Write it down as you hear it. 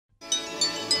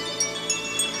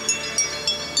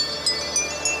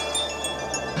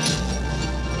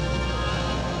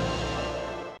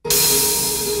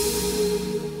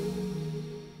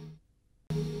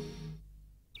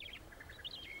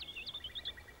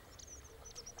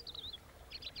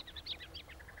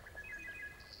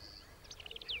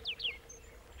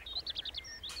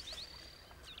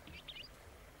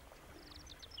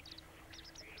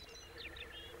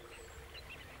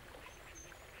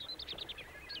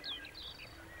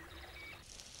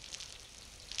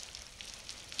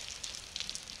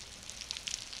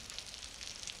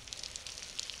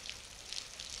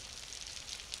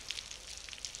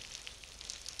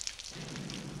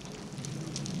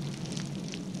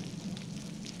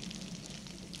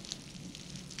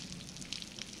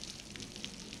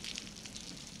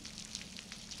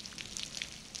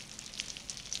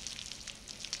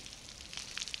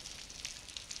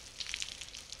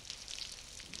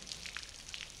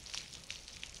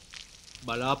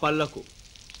බලාපල්ලකෝ.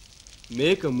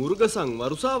 මේක මුර්ගසං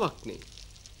වරුසාවක් නේ.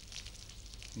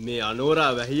 මේ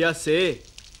අනෝරා වැහියස්සේ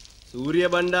සූර්ය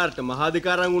බණ්ඩාරට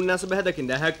මහාධිකාරම් උන්නස බහැදකින්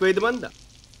දැහැක් වේද මන්දා.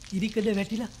 ඉරිකඩ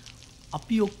වැටිලා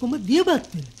අපි ඔක්කොම දියබත්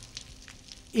වෙන.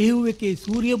 ඒව් එකේ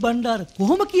සූර්ය බණ්ඩාර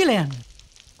කොහොම කියලා යන්නේ?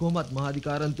 කොහොමත්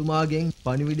මහාධිකාරන්තුමාගෙන්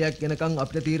පණිවිඩයක් එනකන්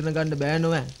අපිට තීරණ ගන්න බෑ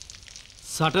නෝෑ.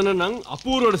 සටන නම්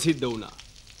අපූර්වට සිද්ධ වුණා.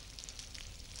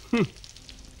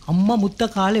 අම්මා මුත්ත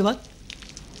කාලෙවත්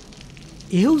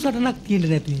එහෙව් සටනක් තියෙන්න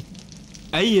නැතුවේ.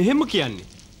 ඇයි එහෙම කියන්නේ?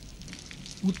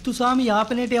 මුත්තුසාමි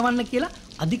යාපනයට යවන්න කියලා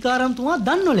අධිකාරම්තුමා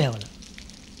දන්නවලෑවල.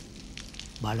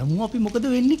 බලමු අපි මොකද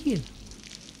වෙන්නේ කියලා.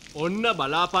 ඔන්න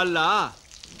බලාපල්ලා.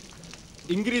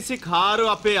 ඉංග්‍රීසි කාරෝ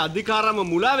අපේ අධිකාරම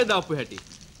මුලාවේ දාපු හැටි.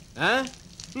 ඈ?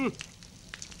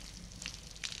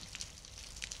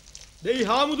 දෙයි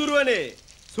හාමුදුරුවනේ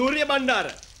සූර්ය බණ්ඩාර.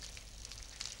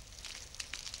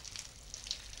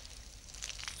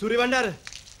 සූර්ය බණ්ඩාර.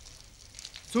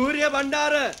 සූර්ය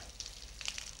බණ්ඩාර.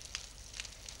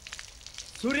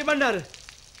 සූර්ය බණ්ඩාර.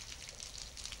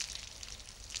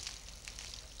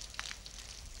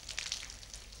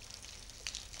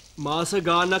 මාස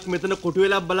ගානක් මෙතන කොටු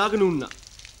වෙලා බලාගෙන වුණා.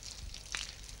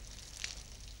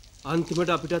 අන්තිමට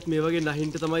අපිටත් මේ වගේ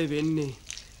නැහින්ට තමයි වෙන්නේ.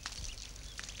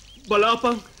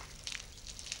 බලාපන්.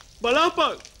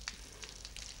 බලාපන්.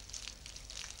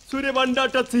 සූර්ය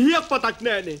බණ්ඩාරට සිහියක් පතක්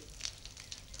නැහැනේ.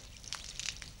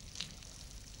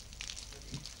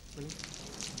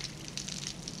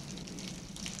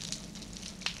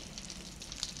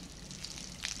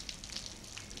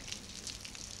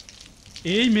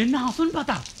 ඒයි මෙන්න හසුන්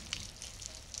පතක්.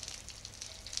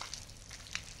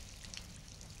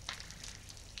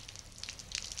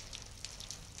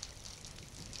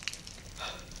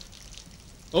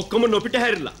 ඔක්කොම නොපිට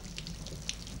හැරිලා.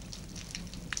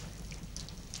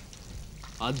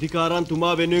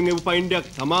 අධිකාරන්තුමා වෙනුවෙන් එව පයින්ඩයක්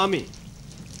තමා මේ.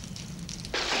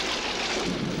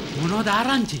 මොනවද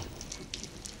ආරංචි?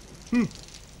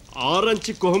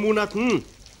 ආරංචි කොහොම වුණත්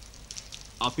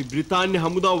අපි බ්‍රිතාන්‍ය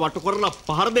හමුදාව වට කරලා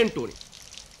පහර දෙන්න ඕනේ.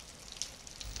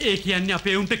 ඒ කියන්නේ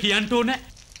අපේ උන්ට කියන්න ඕනේ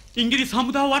ඉංග්‍රීසි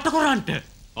හමුදාව වට කරන්නට.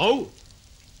 ඔව්.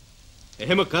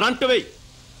 එහෙම කරන්නට වෙයි.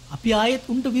 අපි ආයෙත්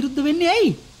උන්ට විරුද්ධ වෙන්නේ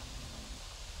ඇයි?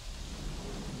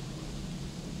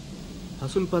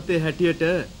 හසුන්පතේ හැටියට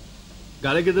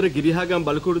ගලගෙදර ගිරිහාගම්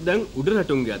බලකුඩු දැන් උඩ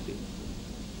රටුන් ගියද්දි.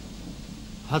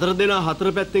 හතර දෙනා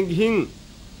හතර පැත්තෙන් ගිහින්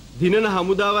දිනන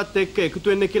හමුදාවත් එක්ක එකතු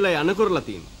වෙන්න කියලා යන කරලා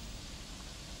තියෙනවා.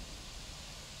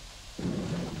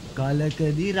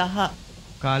 කලකදී රහ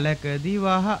කලකදී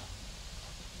වහ.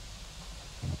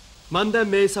 මන් දැන්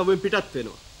මේ සවෙන් පිටත්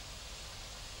වෙනවා.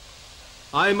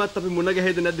 ආයෙමත් අපි මුණ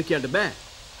ගැහෙද නැද්ද කියන්න බෑ.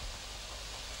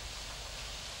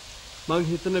 මං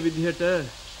හිතන විදිහට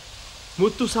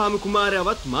මුත්තුසාමි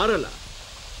කුමාරයාවත් මාරලා.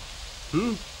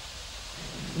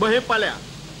 බොහෙන් ඵලයන්.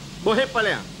 බොහෙන්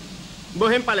ඵලයන්.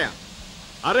 බොහෙන් ඵලයන්.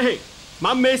 අරහෙ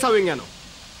මම මේ සවෙන් යනවා.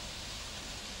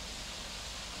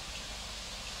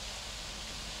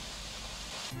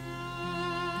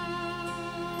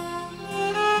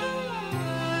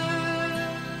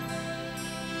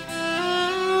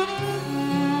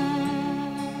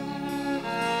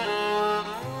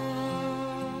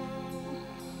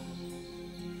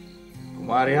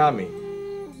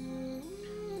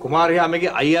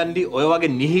 කුමාරයාමගේ අයියන්ඩි ඔය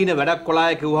වගේ නිහීන වැඩක්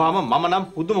කොලාය කිව්වහම මම නම්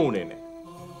පුදුම වුණේ නෑ.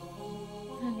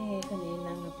 අනේ ඒක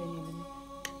නේනම් අපේ නෙමෙයි.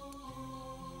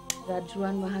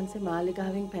 රජුන් වහන්සේ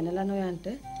මාලිගාවෙන් පැනලා නොයන්ට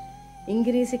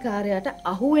ඉංග්‍රීසි කාර්යයට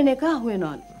අහු වෙන එක අහු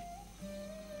වෙනවලු.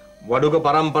 වඩුක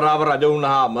පරම්පරාව රජ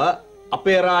වුණාම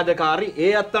අපේ රාජකාරි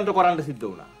ඒ අත්තන්ට කරන්න සිද්ධ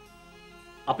වුණා.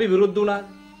 අපි විරුද්ධ වුණා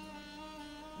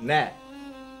නෑ.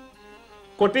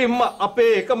 කොටින්ම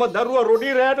අපේ එකම දරුවා රොඩි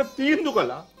රෑට තීන්දුව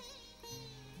කළා.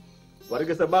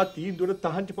 වර්ග සභා තීන්දුවට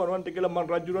තහංචි පනවන්න කියලා මම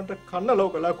රජුරන්ට කන්නලව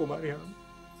කළා කුමාරයා.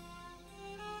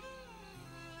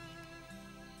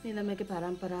 නිලමගේ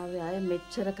පරම්පරාවේ අය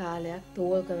මෙච්චර කාලයක්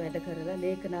තෝල්ක වැඩ කරලා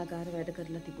ලේඛනාකාර වැඩ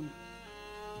කරලා තිබුණා.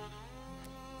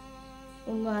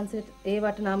 උන්වහන්සේට ඒ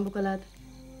වට නම්බු කළාද?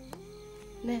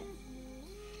 නෑ.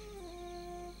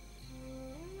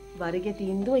 වර්ගයේ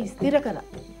තීන්දුව ස්ථිර කළා.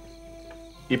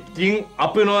 ඉතින්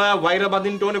අපි නොයා වෛර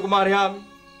බදින්න ඕනේ කුමාරයා.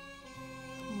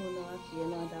 මොනවා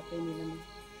කියනවාද අපේ නිලම?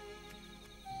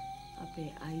 අපේ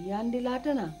අයියන්ඩිලාට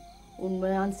නම්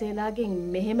උන්වහන්සේලාගෙන්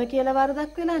මෙහෙම කියලා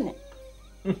වරදක් වෙලා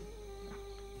නැහැ.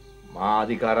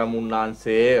 මාධිකාරම්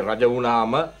උන්වහන්සේ රජ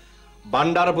වුණාම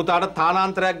බණ්ඩාර පුතාට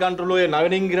තානාන්තරයක් ගන්නටලු ඒ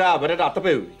නවනින්ගිරා වැඩට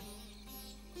අතපෙව්වේ.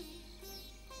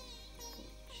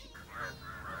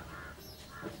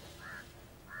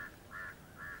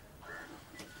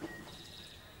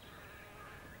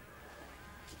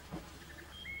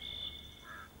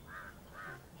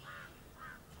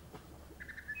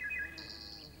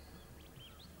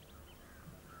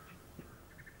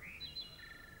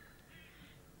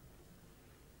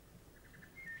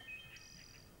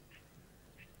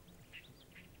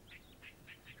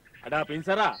 වඩා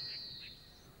පින්සරා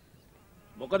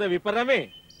මොකද විපරමේ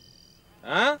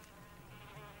ඈ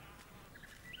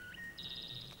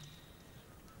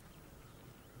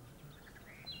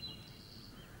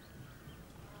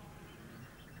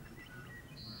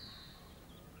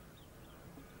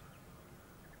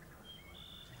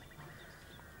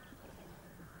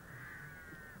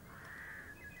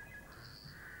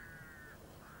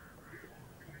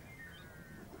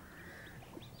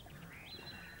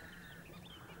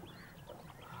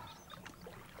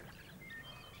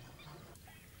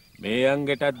මේ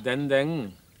අංගෙටත් දැන්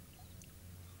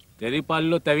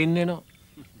තෙරිපල්ලෝ තැවින්නේනෝ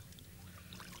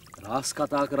රාස්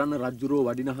කතා කරන්න රජ්ජුරෝ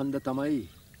වඩින හන්ද තමයි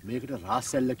මේකට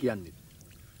රාස්සැල්ල කියන්නේ.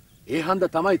 ඒ හන්ද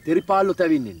තමයි තෙරිපාල්ලෝ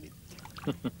තැවින්නෙන්නේ.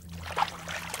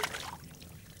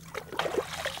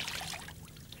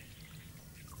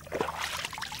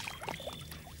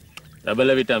 ඩබල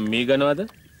විට මී ගනවද?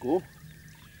 කෝ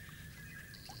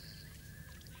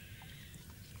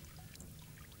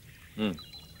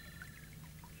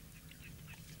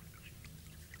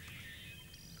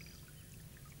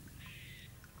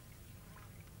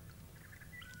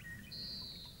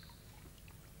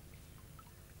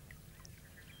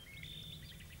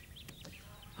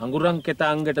අඟුරන් කෙත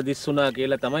අංගට දිස්සුනා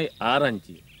කියලා තමයි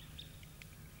ආරංචිය.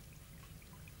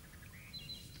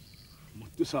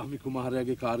 මුත්තුසාමි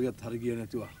කුමාරයාගේ කාර්යයත් හරි ගියේ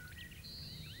නැතුව.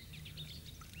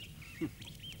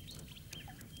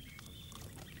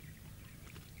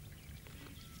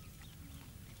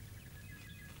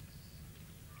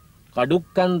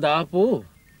 කඩුක්කන් දාපු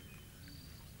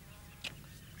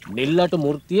නිල්ලට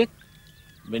මූර්තියෙක්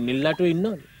මේ නිල්ලට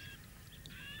ඉන්නවලු.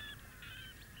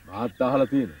 මාත්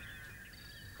අහලා තියෙනවා.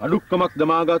 කඩුක්කමක්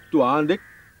දමාගත්තු ආන්දෙක්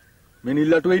මේ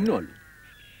නිල්ලටුවේ ඉන්නවලු.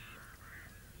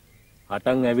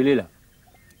 හටන් ඇවිලිලා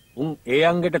උන් ඒ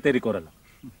අංගෙට තෙරි කරලා.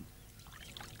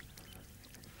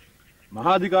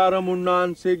 මහාධිකාර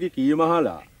මුන්නාන්සේගේ කීම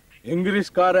අහලා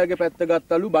ඉංග්‍රීස්කාරයාගේ පැත්ත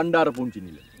ගත්තලු බණ්ඩාර පුංචි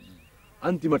නිල.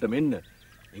 අන්තිමට මෙන්න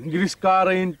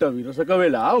ඉංග්‍රීස්කාරයින්ට විරසක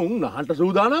වෙලා උන් නහට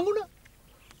සූදානම් වුණා.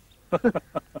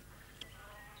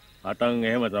 හටන්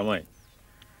එහෙම තමයි.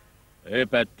 ඒ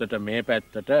පැත්තට මේ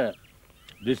පැත්තට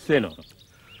දිස්සෙනවා.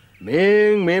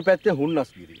 මේ පැත්තේ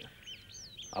හුන්නස්ගිරිය.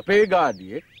 අපේ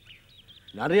ගාඩියෙක්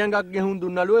නරියඟක් ගෙහුම්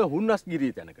දුන්නලු ඔය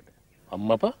හුන්නස්ගිරිය තැනකට.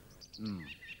 අම්මපා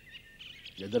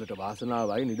ගෙදරට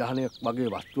වාසනාවයි නිධානයක් වගේ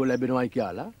වස්තුව ලැබෙනවයි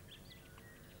කියලා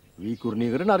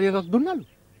වීකුර්ණියකට නරියඟක් දුන්නලු.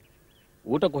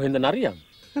 ඌට කොහෙන්ද නරියන්?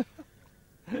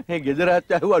 ඒ ගෙදර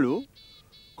ඇත්ත ඇහුවලු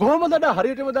කොහොමද අද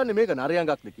හරියටම දන්නේ මේක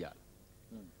නරියඟක්ද කියලා.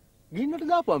 ගින්නට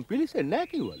දාපුවම් පිලිසෙන්නේ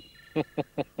නැහැ කිව්වලු.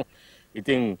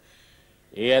 ඉතින්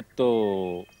ඒ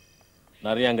ඇත්තෝ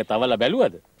නරියංග තවලා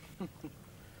බැලුවද?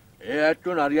 ඒ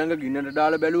ඇත්තෝ නරියංග ගින්නට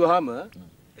දාලා බැලුවාම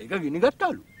ඒක ගිනි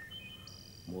ගත්තලු.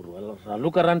 මුරුවල රළු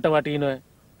කරන්ට වටිනොය.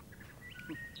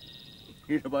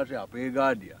 ඊට පස්සේ අපේ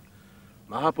ගාඩියා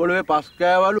මහ පොළොවේ පස්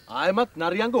කෑවලු ආයෙමත්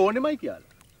නරියංග ඕනෙමයි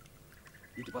කියලා.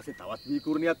 ඊට පස්සේ තවත්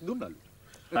වීකුර්ණියක් දුන්නලු.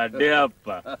 අඩේ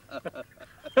අප්පා.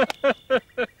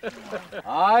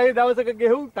 ආයෙ දවසක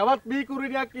ගෙහුම් තවත්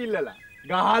වීකුර්ණියක් ඉල්ලලා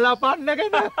ගහලා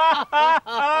පන්නගෙන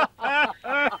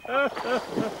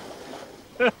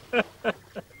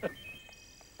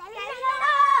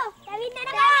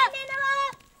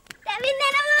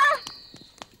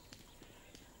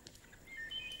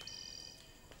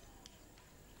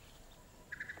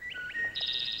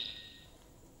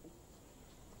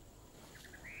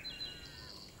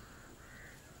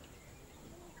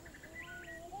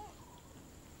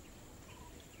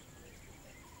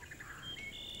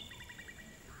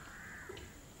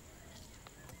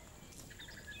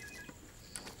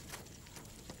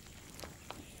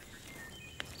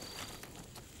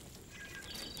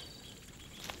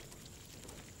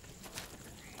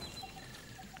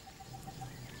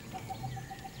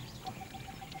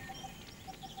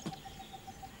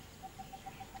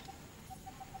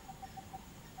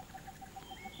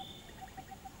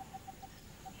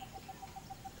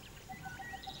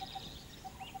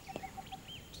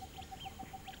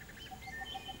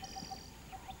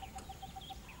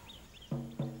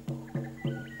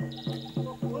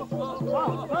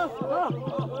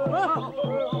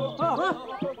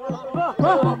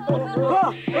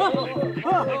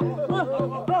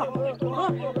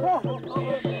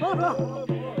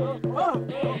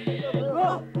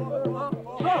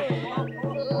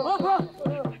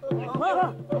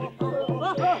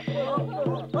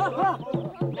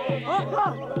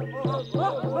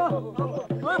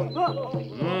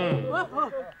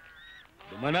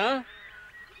Mana?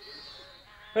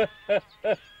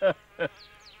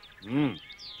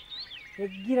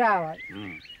 Giraawal.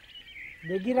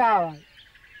 Degiraawal.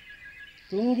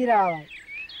 Tungiraawal.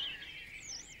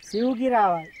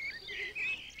 Siwgiraawal.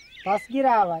 පස්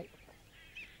ගිරාවයි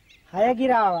 6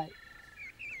 ගිරාවයි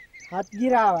 7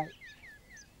 ගිරාවයි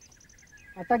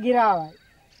 8 ගිරාවයි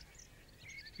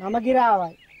 9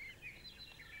 ගිරාවයි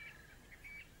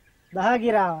 10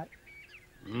 ගිරාවයි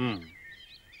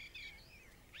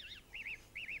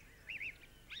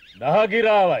 10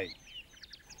 ගිරාවයි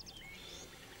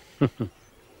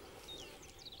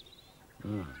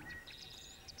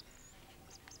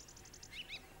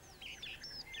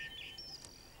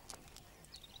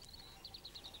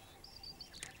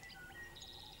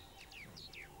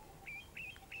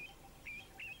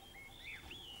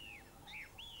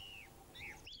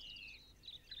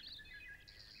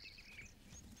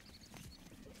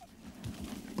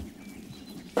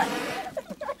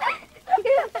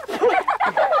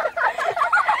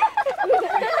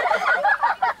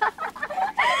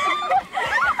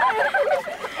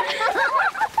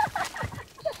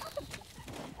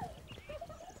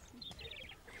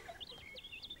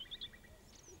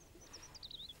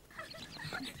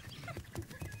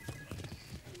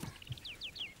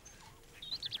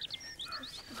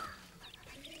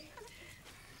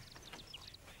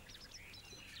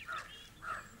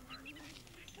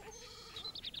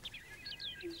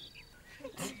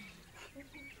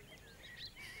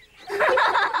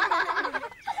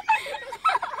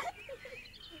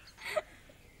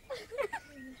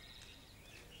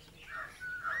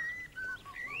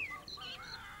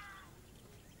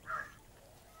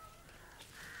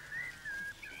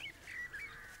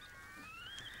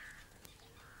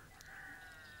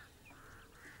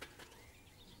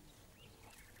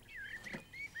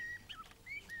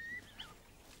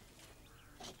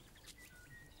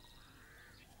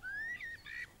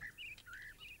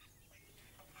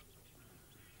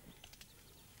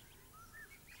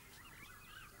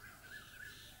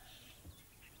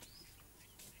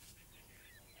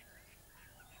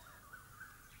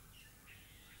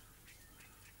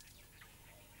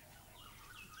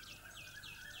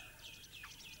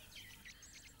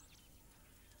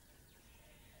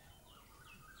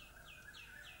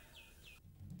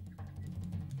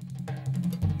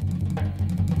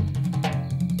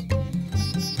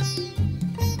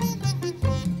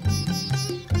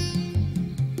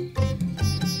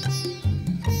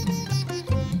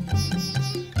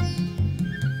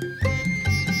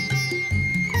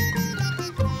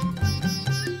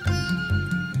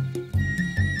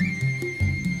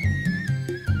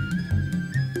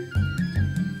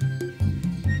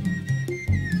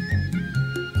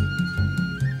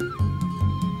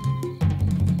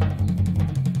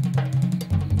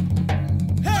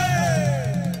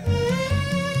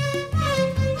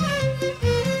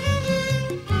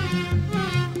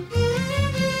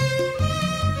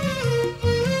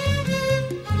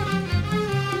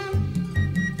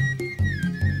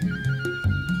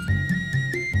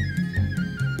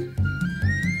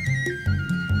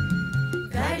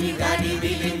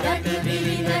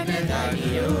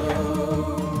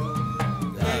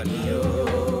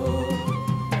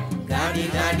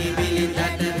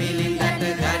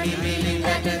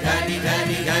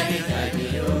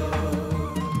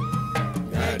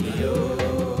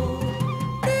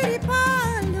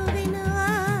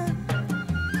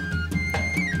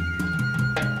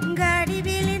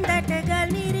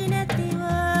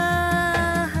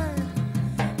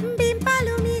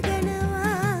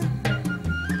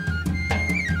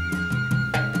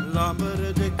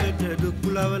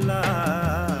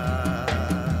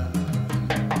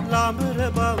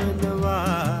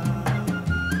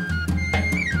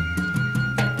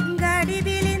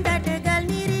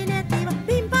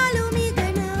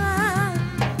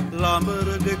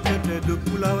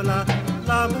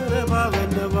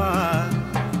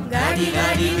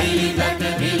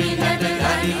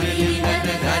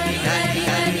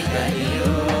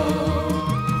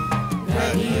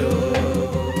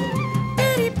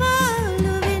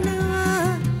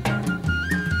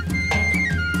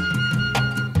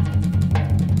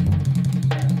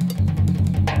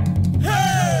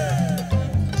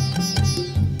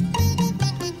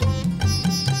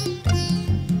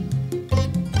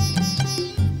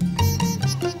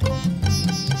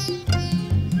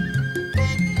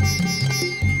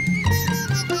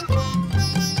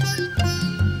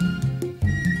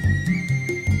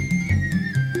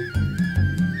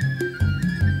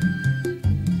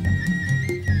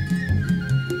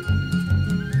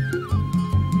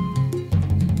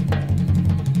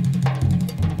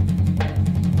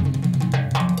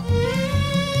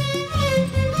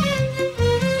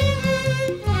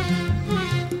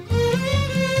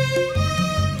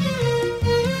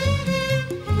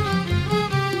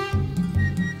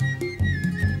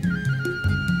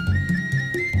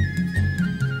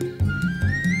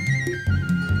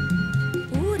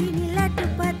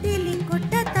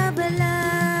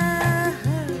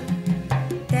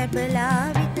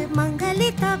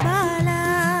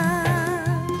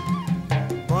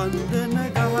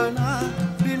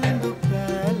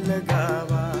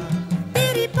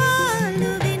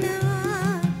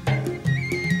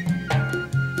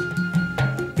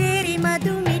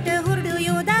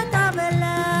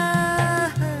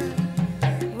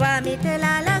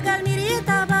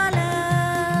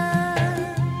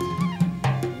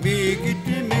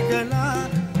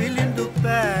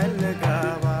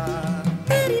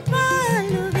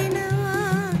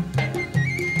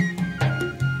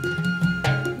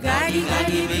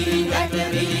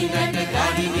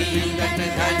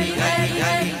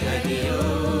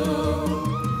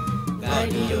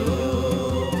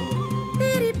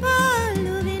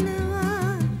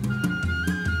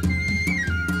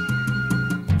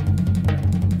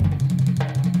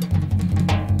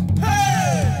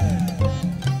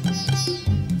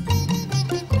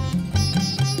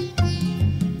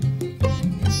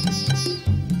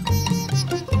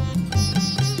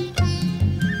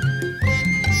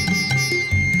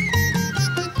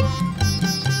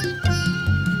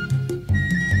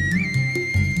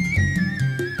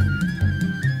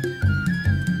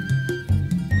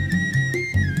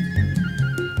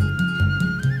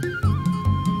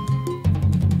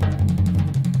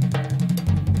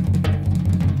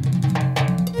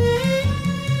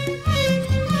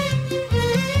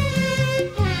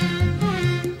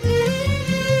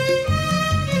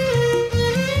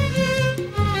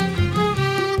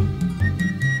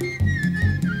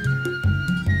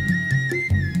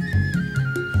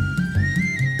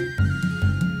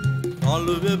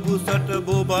ඔළුවේ පුසට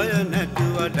බොබය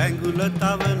නැතුව ඩැඟුල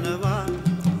තවනවා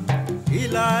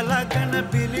ඉලාලකන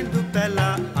පිළිඳු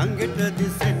පැලා අංගෙට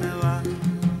දිසෙනවා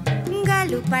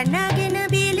ගලු පනාගෙන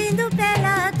බිලිඳු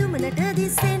පැලා තුමනට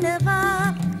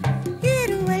දිසෙනවා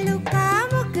ඉරුවලු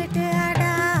කාමුකට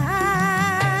අඩා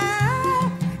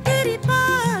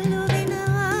තිරිපාලු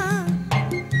වෙනවා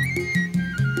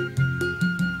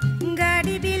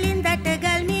ගාඩි බිලින්දට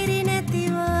ගල් මිරි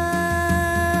නැතිව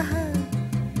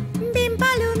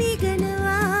බිම්පලු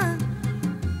මිගනවා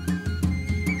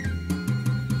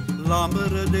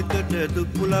ලාඹර දෙකට දුක්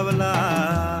පුලවලා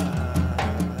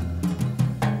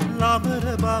ලාඹර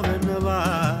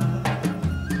බවනවා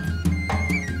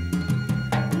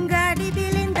ගාඩි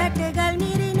බිලින්දට ගල්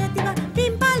මිරි නැතිව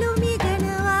බිම්පලු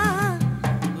මිගනවා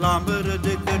ලාඹර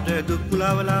දෙකට දුක්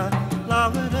පුලවලා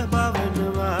ලාඹර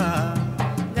බවනවා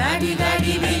ගාඩි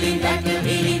බිලින්දට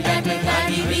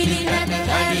ගාඩි බිලින්දට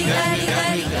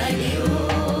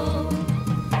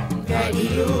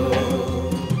ගාඩියෝ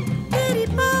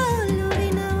තිරිපාලු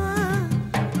වෙනවා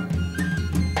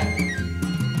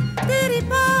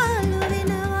තිරිපාලු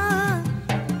වෙනවා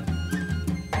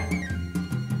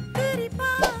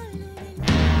තිරිපාලු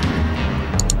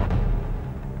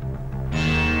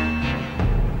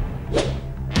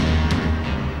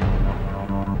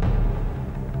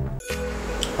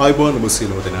ආයුබෝවන් ඔබ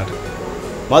සියලුම දෙනාට.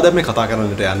 මා දැන් මේ කතා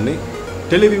කරන්නට යන්නේ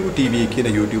ටෙලිවිව් TV කියන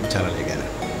YouTube channel එක ගැන.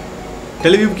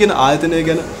 ටෙලිවිව් කියන ආයතනය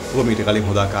ගැන ඔබ මීට කලින්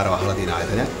හොඳ ආකාරව අහලා තියෙන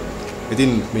ආයතනයක්.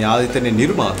 ඉතින් මේ ආයතනයේ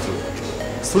නිර්මාතෘ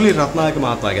සුනිල් රත්නායක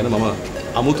මහතා ගැන මම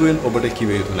අමුතුවෙන් ඔබට කිව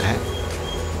යුතු නැහැ.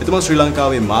 එතුමා ශ්‍රී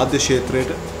ලංකාවේ මාධ්‍ය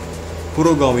ක්ෂේත්‍රයට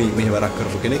පුරෝගාමී මෙහෙවරක්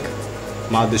කරපු කෙනෙක්.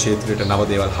 මාධ්‍ය ක්ෂේත්‍රයට නව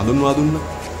දේවල් හඳුන්වා දුන්න.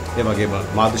 ඒ වගේම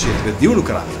මාධ්‍ය ක්ෂේත්‍රය දියුණු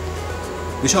කරන්න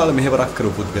විශාල මෙහෙවරක්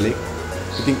කරපු පුද්ගලෙක්.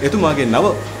 ඉතින් එතුමාගේ නව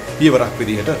පියවරක්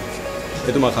විදිහට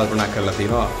එතුමා කල්පනා කරලා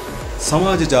තියෙනවා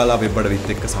සමාජ ජාල වෙබ් අඩවිත්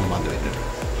එක්ක සම්බන්ධ වෙන්නට.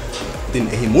 ඉතින්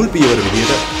එහි මුල් පියවර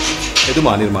විදිහට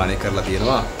එතුමා නිර්මාණය කරලා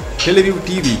තියෙනවා ටෙලිවිව්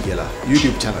TV කියලා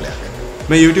YouTube channel එකක්.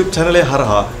 මේ YouTube channel එක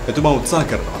හරහා එතුමා උත්සාහ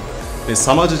කරනවා මේ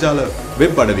සමාජ ජාල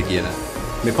වෙබ් අඩවි කියන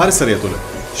මේ පරිසරය තුළ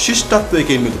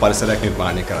ශිෂ්ටත්වයකින් යුතු පරිසරයක්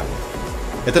නිර්මාණය කරන්න.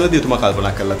 එතනදී එතුමා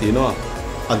කල්පනා කරලා තියෙනවා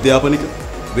අධ්‍යාපනික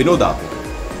විනෝදාත්මක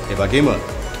ඒ වගේම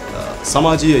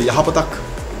සමාජීය යහපතක්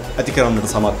ඇති කරන්නට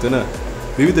සමත් වෙන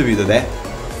විවිධ දෑ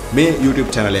මේ YouTube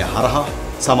channel එක හරහා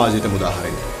සමාජයට මුදා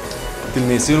හරින්න. ඉතින්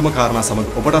මේ සියලුම කාරණා සමග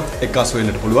ඔබටත් එක්කාසු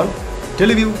වෙන්නට පුළුවන්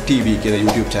ටෙලිවිව් TV කියන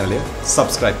YouTube channel එක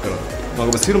subscribe කරන්න. මම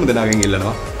ඔබ සියලුම දෙනාගෙන්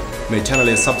ඉල්ලනවා මේ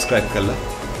channel එක subscribe කරලා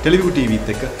ටෙලිවිව්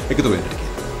TVත් එක්ක එකතු වෙන්න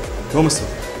කියලා.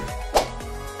 කොහොමද?